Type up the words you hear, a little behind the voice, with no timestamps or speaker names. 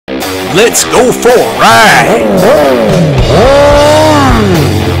Let's go for a ride!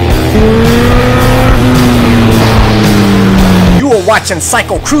 You are watching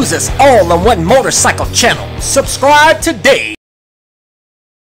CycleCruza's all-in-one motorcycle channel. Subscribe today!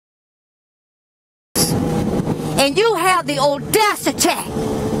 And you have the audacity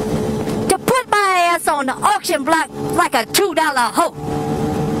to put my ass on the auction block like a $2 hoe.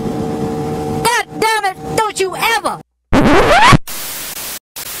 God damn it, don't you ever!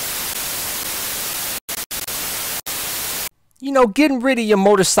 You know, getting rid of your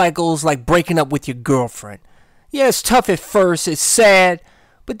motorcycle is like breaking up with your girlfriend. Yeah, it's tough at first, it's sad,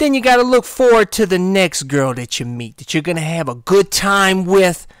 but then you gotta look forward to the next girl that you meet, that you're gonna have a good time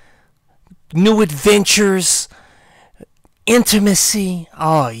with, new adventures, intimacy.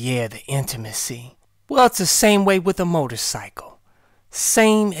 Oh yeah, the intimacy. Well, it's the same way with a motorcycle.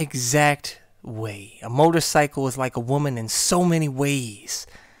 Same exact way. A motorcycle is like a woman in so many ways.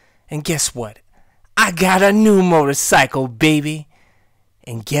 And guess what? I got a new motorcycle, baby.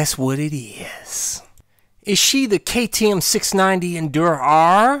 And guess what it is? Is she the KTM 690 Enduro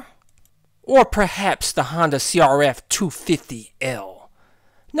R? Or perhaps the Honda CRF 250L?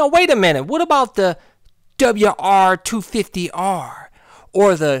 No, wait a minute. What about the WR 250R?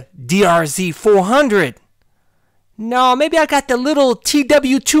 Or the DRZ 400? No, maybe I got the little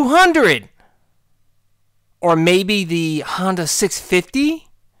TW 200. Or maybe the Honda 650?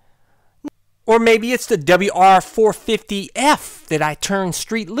 Or maybe it's the WR450F that I turned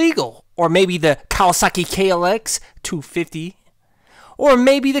street legal. Or maybe the Kawasaki KLX 250. Or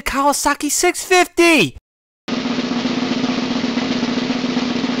maybe the Kawasaki 650.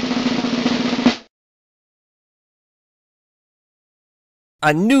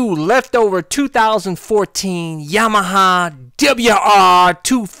 A new leftover 2014 Yamaha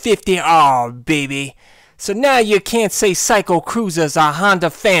WR250R, baby. So now you can't say CycleCruza's a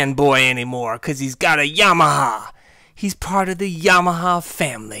Honda fanboy anymore, because he's got a Yamaha. He's part of the Yamaha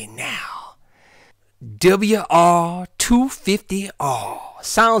family now. WR250R.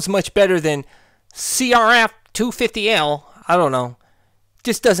 Sounds much better than CRF 250L. I don't know.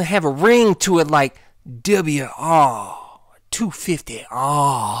 Just doesn't have a ring to it like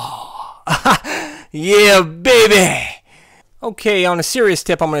WR250R. Yeah, baby. Okay, on a serious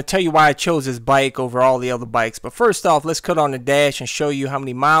tip, I'm going to tell you why I chose this bike over all the other bikes. But first off, let's cut on the dash and show you how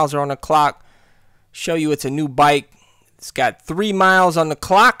many miles are on the clock. Show you it's a new bike. It's got 3 miles on the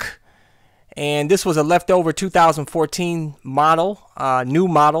clock. And this was a leftover 2014 model, new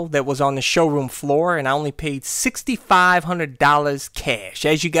model that was on the showroom floor. And I only paid $6,500 cash.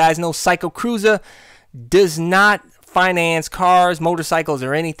 As you guys know, CycleCruza does not finance cars, motorcycles,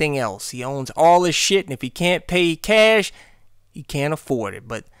 or anything else. He owns all this shit. And if he can't pay cash, he can't afford it.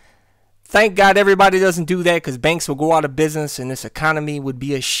 But thank God everybody doesn't do that, because banks will go out of business and this economy would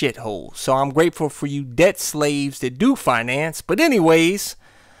be a shithole. So I'm grateful for you debt slaves that do finance. But anyways,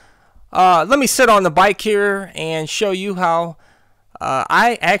 let me sit on the bike here and show you how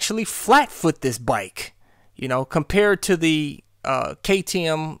I actually flat foot this bike. You know, compared to the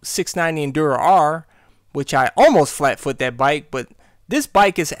KTM 690 Enduro R, which I almost flat foot that bike, but this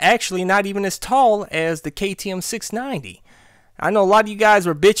bike is actually not even as tall as the KTM 690. I know a lot of you guys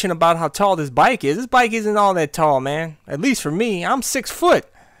were bitching about how tall this bike is. This bike isn't all that tall, man. At least for me, I'm 6 foot.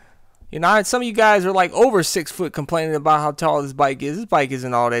 You know, some of you guys are like over 6 foot complaining about how tall this bike is. This bike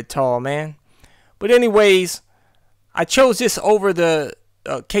isn't all that tall, man. But anyways, I chose this over the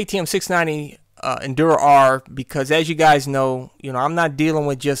KTM 690 Enduro R because, as you guys know, I'm not dealing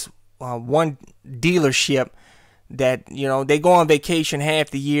with just one dealership that, they go on vacation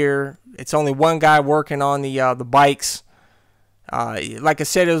half the year. It's only one guy working on the bikes. Like I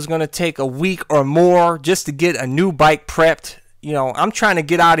said, it was going to take a week or more just to get a new bike prepped. I'm trying to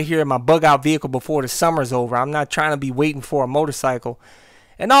get out of here in my Bugout vehicle before the summer's over. I'm not trying to be waiting for a motorcycle.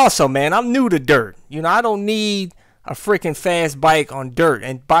 And also, man, I'm new to dirt. I don't need a freaking fast bike on dirt.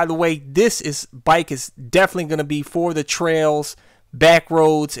 And by the way, this bike is definitely going to be for the trails, back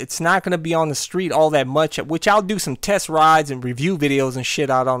roads. It's not going to be on the street all that much, which I'll do some test rides and review videos and shit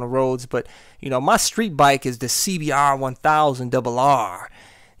out on the roads. But my street bike is the CBR 1000 RR.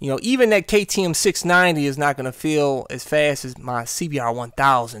 Even that KTM 690 is not going to feel as fast as my CBR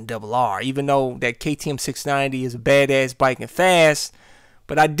 1000 RR, even though that KTM 690 is a badass bike and fast.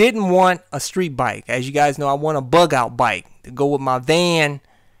 But I didn't want a street bike. As you guys know, I want a bug-out bike to go with my van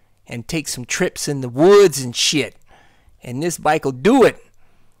and take some trips in the woods and shit. And this bike will do it.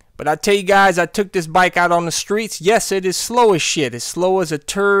 But I tell you guys, I took this bike out on the streets. Yes, it is slow as shit. It's slow as a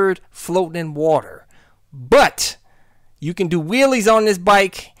turd floating in water. But you can do wheelies on this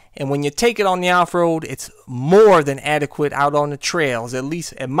bike And when you take it on the off-road, it's more than adequate out on the trails, at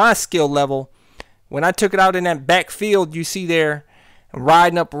least at my skill level. When I took it out in that back field you see there,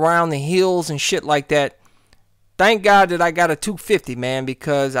 riding up around the hills and shit like that, thank God that I got a 250, man,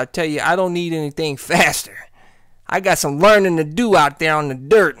 because I tell you, I don't need anything faster. I got some learning to do out there on the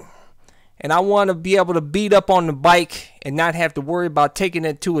dirt. And I want to be able to beat up on the bike and not have to worry about taking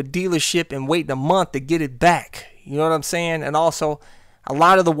it to a dealership and waiting a month to get it back. You know what I'm saying? And also, a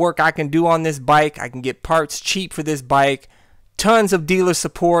lot of the work I can do on this bike, I can get parts cheap for this bike. Tons of dealer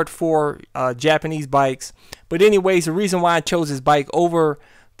support for Japanese bikes. But anyways, the reason why I chose this bike over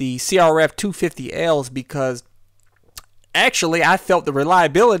the CRF 250L is because actually I felt the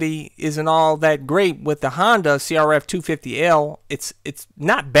reliability isn't all that great with the Honda CRF 250L. It's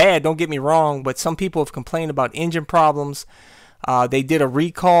not bad, don't get me wrong, but some people have complained about engine problems. They did a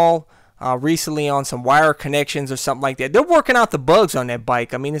recall recently on some wire connections or something like that. They're working out the bugs on that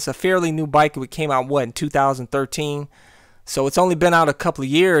bike. I mean, it's a fairly new bike. It came out, what, in 2013? So it's only been out a couple of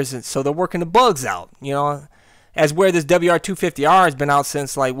years, and so they're working the bugs out, you know. As where this WR250R has been out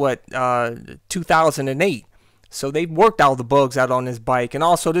since, like, what, 2008. So they've worked all the bugs out on this bike. And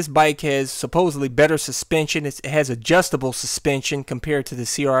also, this bike has supposedly better suspension. It has adjustable suspension compared to the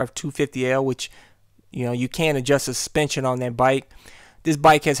CRF 250L, which, you know, you can adjust the suspension on that bike. This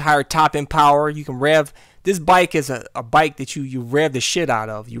bike has higher top-end power. You can rev. This bike is a bike that you rev the shit out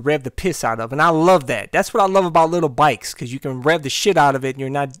of. You rev the piss out of. And I love that. That's what I love about little bikes, because you can rev the shit out of it and you're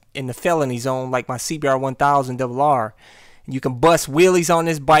not in the felony zone like my CBR 1000 RR. And you can bust wheelies on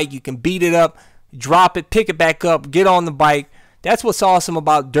this bike. You can beat it up, drop it, pick it back up, get on the bike. That's what's awesome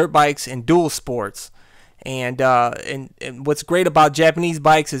about dirt bikes and dual sports. And what's great about Japanese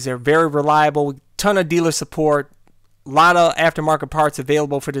bikes is they're very reliable. Ton of dealer support. A lot of aftermarket parts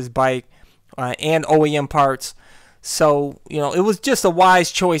available for this bike. And OEM parts. So, you know, it was just a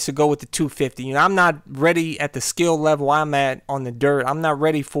wise choice to go with the 250. You know, I'm not ready at the skill level I'm at on the dirt. I'm not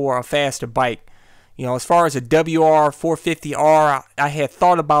ready for a faster bike. You know, as far as a WR 450R, I had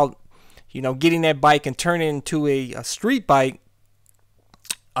thought about, you know, getting that bike and turning it into a street bike.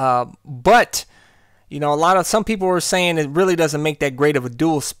 But, you know, some people were saying it really doesn't make that great of a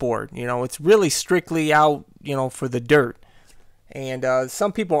dual sport. You know, it's really strictly out, you know, for the dirt. And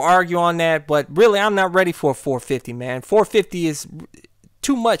some people argue on that, but really I'm not ready for a 450, man. 450 is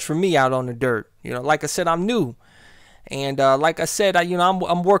too much for me out on the dirt. You know, like I said, I'm new. And like I said, you know,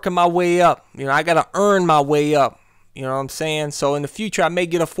 I'm working my way up. You know, I got to earn my way up. You know what I'm saying? So in the future, I may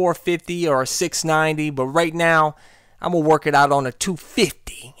get a 450 or a 690. But right now, I'm going to work it out on a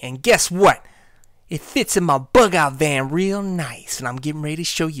 250. And guess what? It fits in my Bugout van real nice. And I'm getting ready to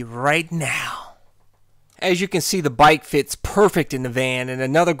show you right now. As you can see, the bike fits perfect in the van. And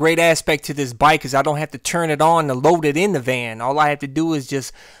another great aspect to this bike is I don't have to turn it on to load it in the van. All I have to do is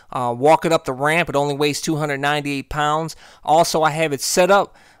just walk it up the ramp. It only weighs 298 pounds. Also, I have it set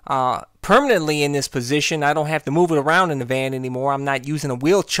up permanently in this position. I don't have to move it around in the van anymore. I'm not using a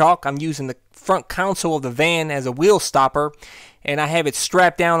wheel chock. I'm using the front console of the van as a wheel stopper. And I have it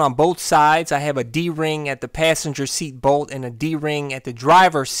strapped down on both sides. I have a D-ring at the passenger seat bolt and a D-ring at the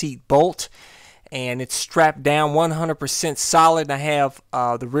driver's seat bolt. And it's strapped down 100% solid. I have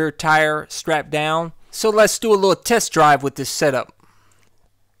the rear tire strapped down. So let's do a little test drive with this setup.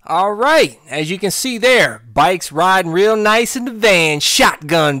 Alright, as you can see there, bike's riding real nice in the van.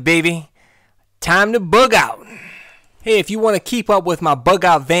 Shotgun, baby. Time to bug out. Hey, if you want to keep up with my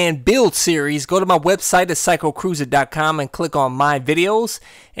Bugout van build series, go to my website at CycleCruza.com and click on my videos.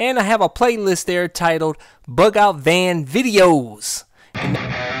 And I have a playlist there titled Bugout Van Videos.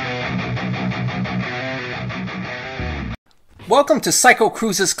 Welcome to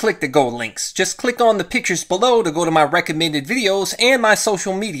CycleCruza's Click to Go links. Just click on the pictures below to go to my recommended videos and my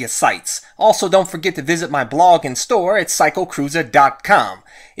social media sites. Also, don't forget to visit my blog and store at CycleCruza.com.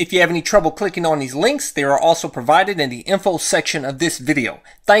 If you have any trouble clicking on these links, they are also provided in the info section of this video.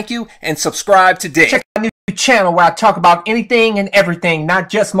 Thank you and subscribe today. Check out my new channel where I talk about anything and everything, not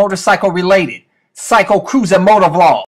just motorcycle related. CycleCruza Motovlog.